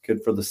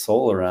for the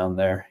soul around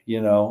there,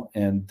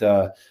 and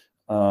the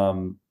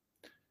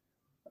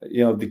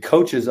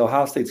coaches,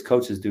 Ohio State's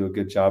coaches do a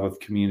good job of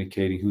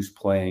communicating who's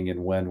playing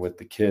and when with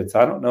the kids.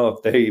 I don't know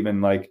if they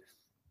even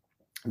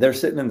they're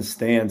sitting in the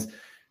stands.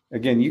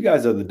 Again, you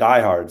guys are the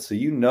diehards, so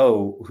you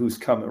know who's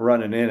coming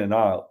running in and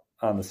out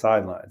on the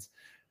sidelines.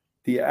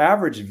 The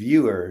average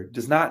viewer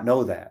does not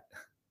know that.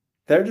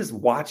 They're just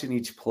watching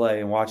each play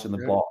and watching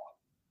the ball,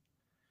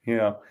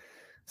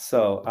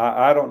 So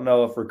I don't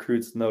know if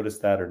recruits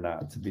noticed that or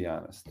not, to be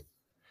honest.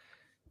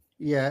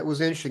 Yeah, it was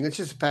interesting. It's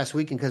just the past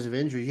weekend because of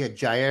injury. You had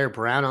Jair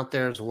Brown out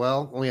there as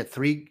well. Only had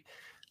 3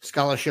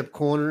 scholarship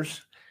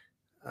corners.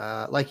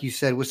 Like you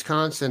said,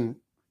 Wisconsin,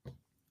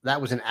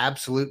 that was an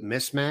absolute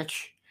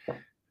mismatch.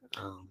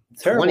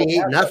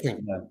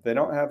 28-0. They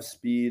don't have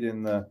speed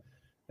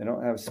they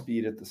don't have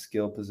speed at the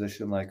skill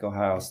position like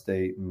Ohio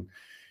State, and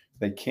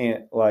they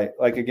can't like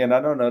again.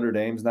 I know Notre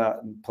Dame's not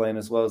playing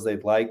as well as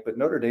they'd like, but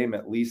Notre Dame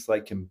at least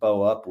can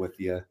bow up with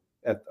you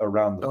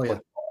around the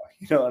football.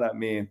 You know what I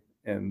mean?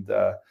 And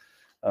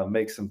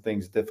make some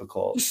things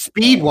difficult.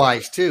 Speed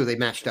wise too, they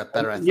matched up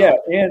better. I thought. Yeah,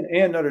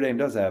 and Notre Dame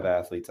does have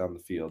athletes on the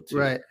field too.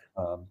 Right.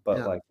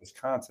 But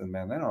Wisconsin,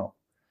 man, they don't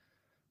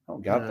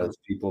got those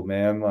people,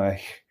 man.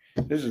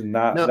 This is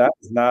not that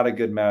is not a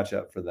good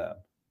matchup for them.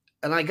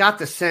 And I got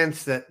the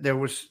sense that there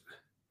was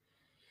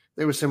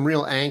some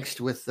real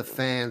angst with the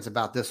fans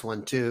about this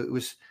one too. It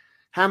was,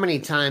 how many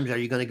times are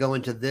you going to go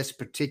into this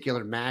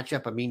particular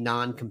matchup? I mean,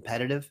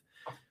 non-competitive.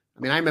 I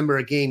mean, I remember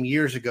a game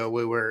years ago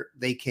where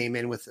they came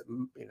in with,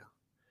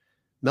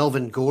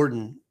 Melvin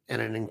Gordon and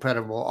an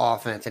incredible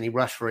offense, and he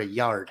rushed for a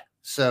yard.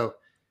 So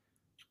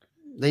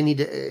they need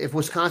to, if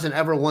Wisconsin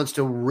ever wants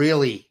to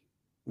really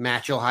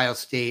match Ohio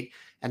State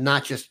and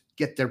not just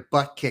get their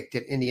butt kicked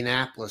at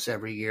Indianapolis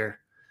every year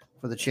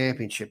for the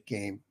championship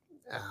game,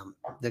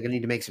 they're going to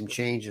need to make some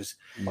changes.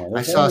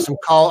 I saw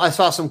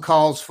some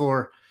calls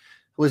for,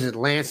 was it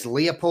Lance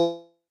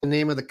Leopold, the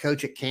name of the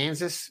coach at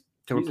Kansas,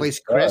 to replace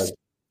Chris?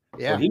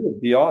 Yeah, well, he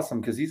would be awesome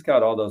because he's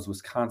got all those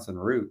Wisconsin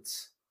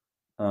roots.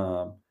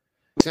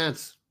 Makes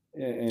sense.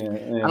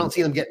 And I don't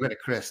see them getting rid of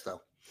Chris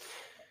though.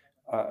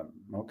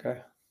 Okay.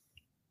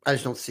 I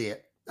just don't see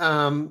it.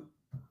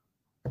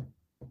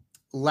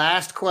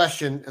 Last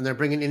question, and they're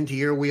bringing it into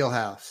your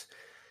wheelhouse.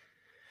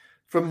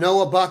 From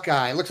Noah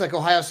Buckeye, looks like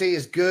Ohio State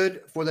is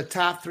good for the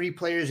top 3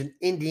 players in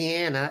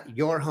Indiana,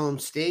 your home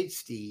state,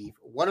 Steve.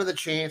 What are the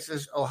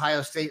chances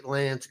Ohio State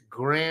lands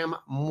Graham,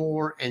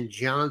 Moore, and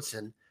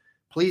Johnson?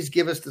 Please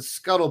give us the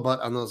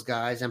scuttlebutt on those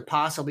guys and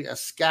possibly a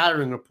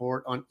scattering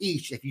report on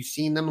each if you've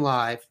seen them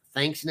live.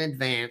 Thanks in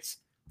advance,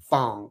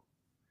 Fong.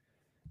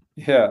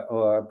 Yeah,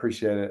 well, I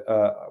appreciate it.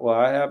 Well,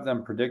 I have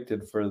them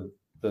predicted for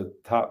the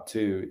top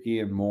 2,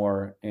 Ian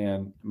Moore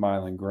and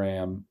Mylan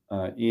Graham.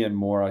 Ian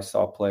Moore I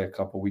saw play a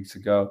couple weeks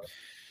ago.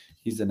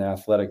 He's an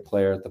athletic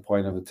player at the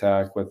point of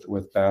attack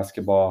with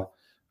basketball,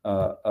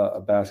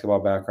 a basketball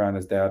background.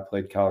 His dad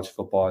played college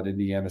football at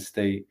Indiana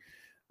State.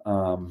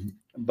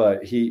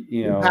 But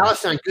he,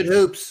 Palestine, good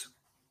hoops.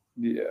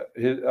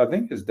 Yeah, I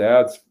think his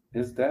dad,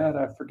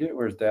 I forget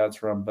where his dad's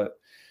from, but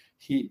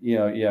he,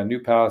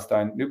 New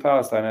Palestine. New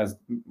Palestine has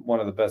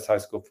one of the best high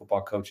school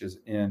football coaches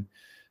in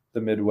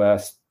the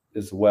Midwest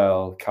as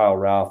well, Kyle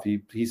Ralph. He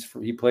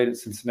played at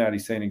Cincinnati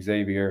St.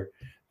 Xavier,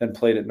 then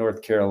played at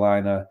North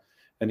Carolina,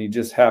 and he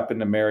just happened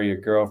to marry a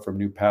girl from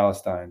New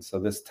Palestine. So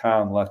this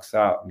town lucks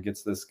out and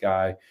gets this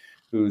guy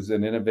who's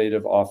an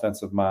innovative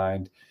offensive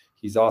mind.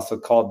 He's also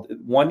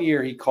one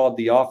year he called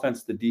the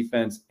offense, the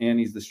defense, and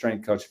he's the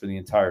strength coach for the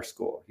entire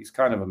school. He's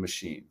kind of a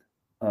machine.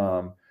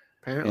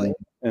 Apparently.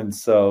 And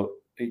so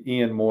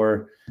Ian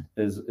Moore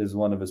is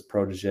one of his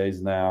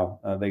proteges now.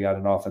 They got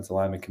an offensive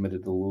lineman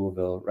committed to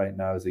Louisville right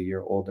now. He's a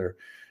year older.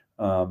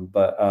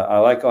 But I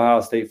like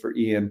Ohio State for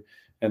Ian,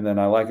 and then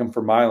I like him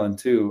for Milan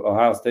too.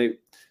 Ohio State,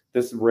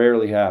 this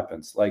rarely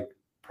happens. Like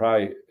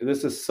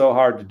this is so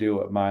hard to do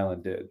what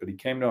Milan did, but he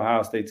came to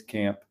Ohio State's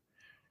camp.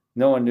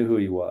 No one knew who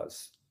he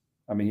was.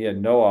 I mean, he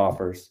had no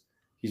offers.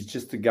 He's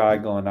just a guy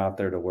going out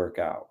there to work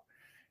out.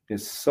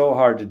 It's so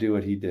hard to do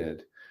what he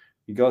did.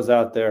 He goes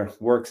out there,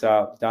 works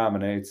out,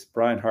 dominates.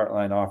 Brian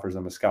Hartline offers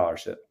him a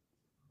scholarship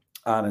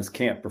on his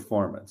camp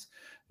performance.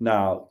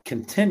 Now,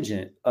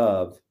 contingent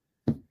of,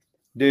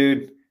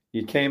 dude,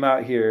 you came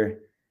out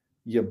here,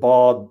 you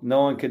balled.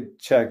 No one could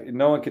check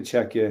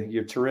you.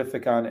 You're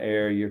terrific on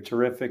air. You're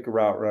terrific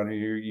route runner.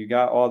 You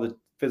got all the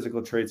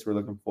physical traits we're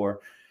looking for.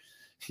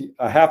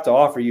 I have to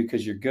offer you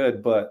because you're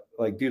good, but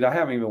like, dude, I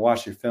haven't even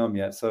watched your film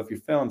yet. So if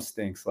your film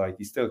stinks, like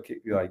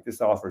you're like,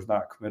 this offer is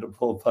not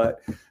committable,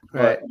 but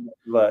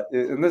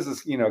and this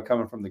is,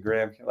 coming from the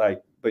Graham,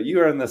 like, but you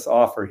earned this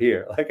offer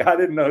here. Like, I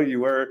didn't know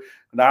you were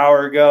an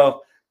hour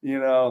ago,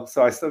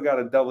 so I still got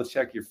to double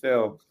check your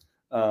film.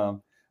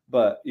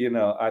 But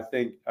I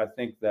think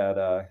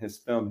that his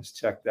film is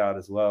checked out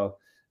as well.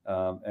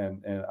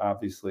 And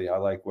obviously I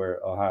like where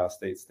Ohio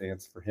State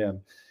stands for him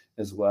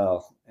as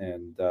well.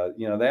 And,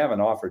 they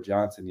haven't offered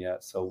Johnson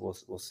yet, so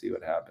we'll see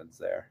what happens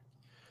there.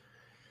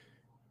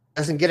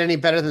 Doesn't get any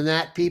better than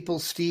that, people.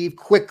 Steve,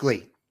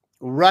 quickly.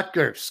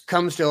 Rutgers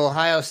comes to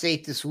Ohio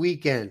State this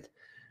weekend.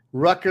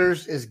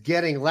 Rutgers is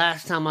getting,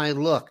 last time I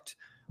looked,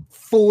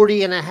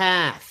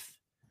 40.5.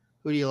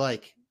 Who do you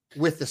like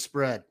with the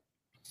spread?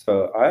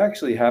 So I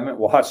actually haven't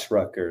watched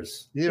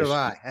Rutgers. Neither have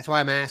I. That's why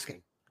I'm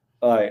asking.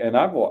 And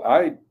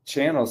I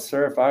channel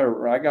surf.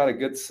 I got a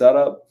good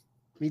setup.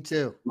 Me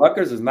too.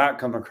 Rutgers has not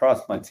come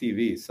across my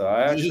TV, so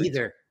I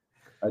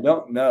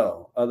don't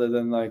know. Other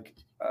than I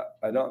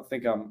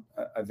think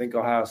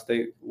Ohio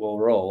State will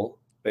roll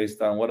based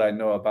on what I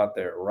know about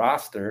their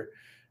roster.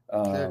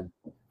 My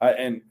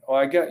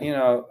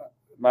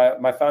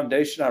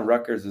foundation on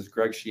Rutgers is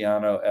Greg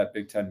Schiano at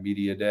Big Ten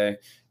Media Day,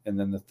 and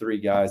then the three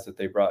guys that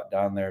they brought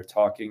down there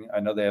talking. I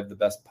know they have the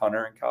best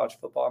punter in college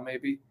football,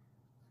 maybe,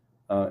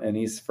 and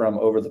he's from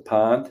over the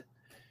pond.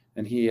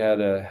 And he had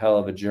a hell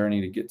of a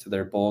journey to get to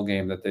their bowl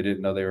game that they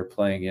didn't know they were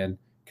playing in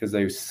because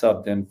they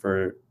subbed in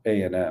for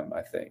A&M,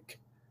 I think.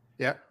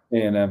 Yeah.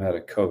 A&M had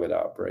a COVID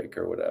outbreak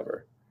or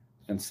whatever.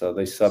 And so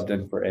they subbed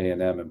in for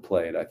A&M and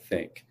played, I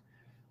think.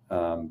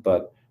 So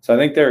I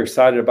think they're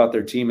excited about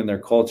their team and their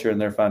culture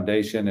and their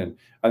foundation. And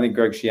I think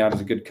Greg Schiano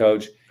is a good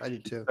coach. I do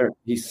too.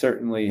 He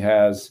certainly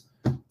has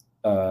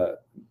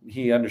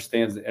he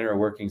understands the inner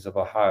workings of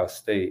Ohio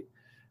State.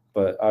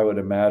 But I would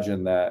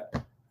imagine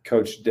that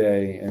Coach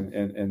Day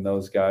and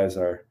those guys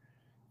are,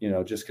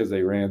 just because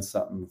they ran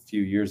something a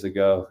few years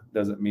ago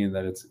doesn't mean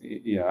that it's,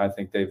 I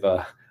think they've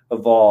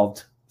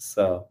evolved.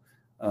 So,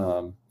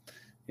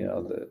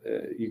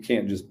 you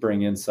can't just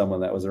bring in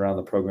someone that was around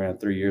the program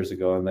 3 years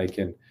ago and they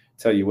can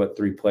tell you what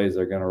 3 plays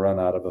they're going to run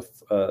out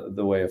of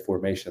the way a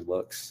formation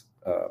looks.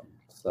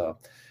 So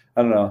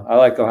I don't know. I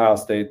like Ohio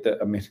State.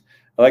 I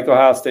like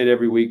Ohio State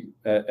every week,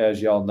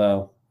 as y'all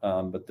know.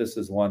 But this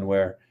is one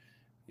where,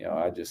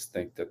 I just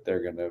think that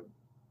they're going to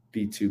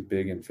be too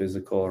big and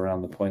physical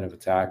around the point of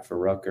attack for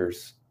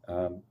Rutgers.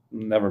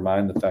 Never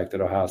mind the fact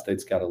that Ohio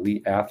State's got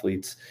elite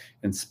athletes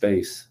in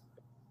space.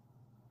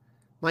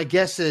 My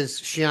guess is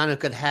Schiano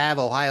could have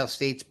Ohio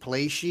State's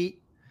play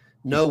sheet,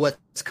 know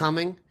what's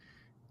coming,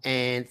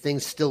 and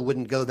things still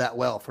wouldn't go that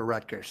well for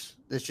Rutgers.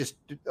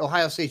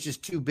 Ohio State's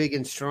just too big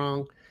and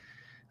strong.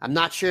 I'm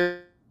not sure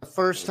the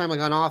first time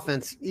on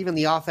offense, even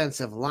the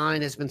offensive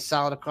line has been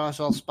solid across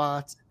all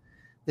spots.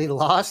 They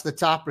lost the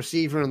top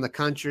receiver in the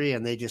country,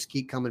 and they just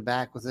keep coming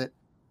back with it.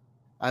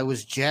 I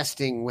was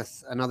jesting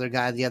with another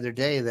guy the other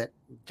day that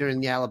during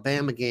the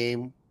Alabama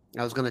game,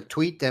 I was going to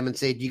tweet them and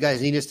say, do you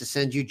guys need us to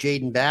send you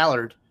Jaden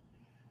Ballard?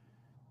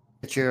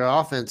 Get your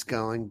offense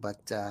going,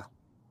 but I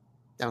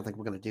don't think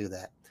we're going to do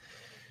that.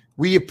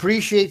 We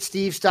appreciate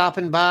Steve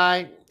stopping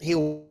by.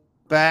 He'll be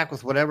back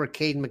with whatever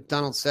Caden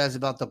McDonald says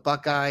about the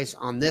Buckeyes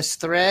on this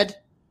thread.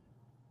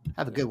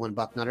 Have a good one,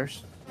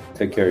 Bucknutters.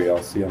 Take care,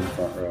 y'all. See you on the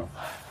front row.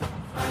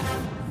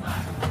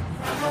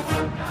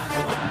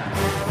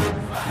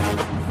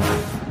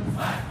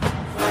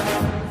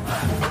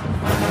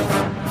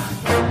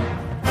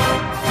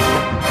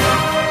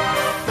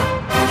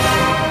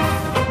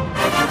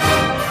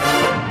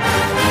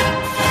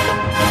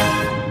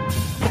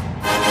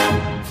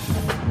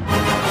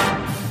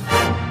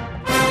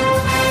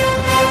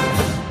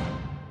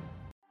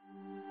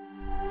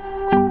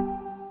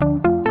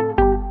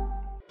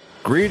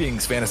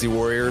 Greetings, Fantasy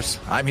Warriors.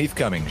 I'm Heath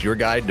Cummings, your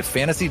guide to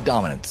fantasy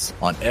dominance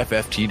on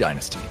FFT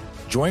Dynasty.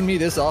 Join me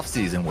this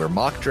offseason where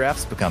mock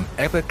drafts become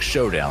epic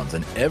showdowns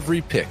and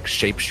every pick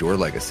shapes your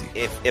legacy.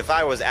 If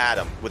I was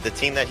Adam, with the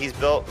team that he's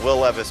built, Will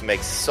Levis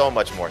makes so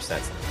much more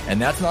sense. And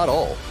that's not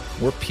all.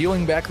 We're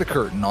peeling back the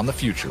curtain on the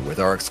future with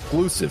our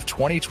exclusive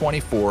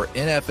 2024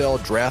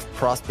 NFL Draft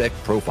Prospect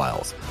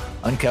Profiles.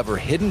 Uncover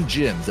hidden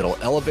gems that'll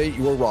elevate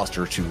your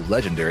roster to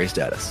legendary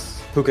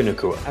status. Puka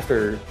Nacua.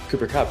 After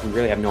Cooper Kupp, we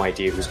really have no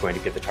idea who's going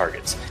to get the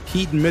targets.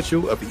 Keaton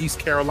Mitchell of East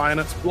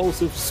Carolina,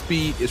 explosive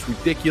speed is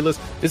ridiculous.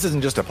 This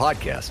isn't just a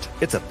podcast,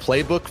 it's a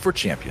playbook for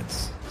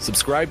champions.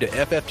 Subscribe to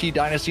FFT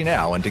Dynasty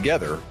now, and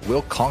together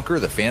we'll conquer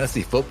the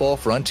fantasy football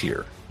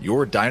frontier.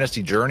 Your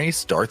dynasty journey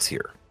starts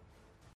here.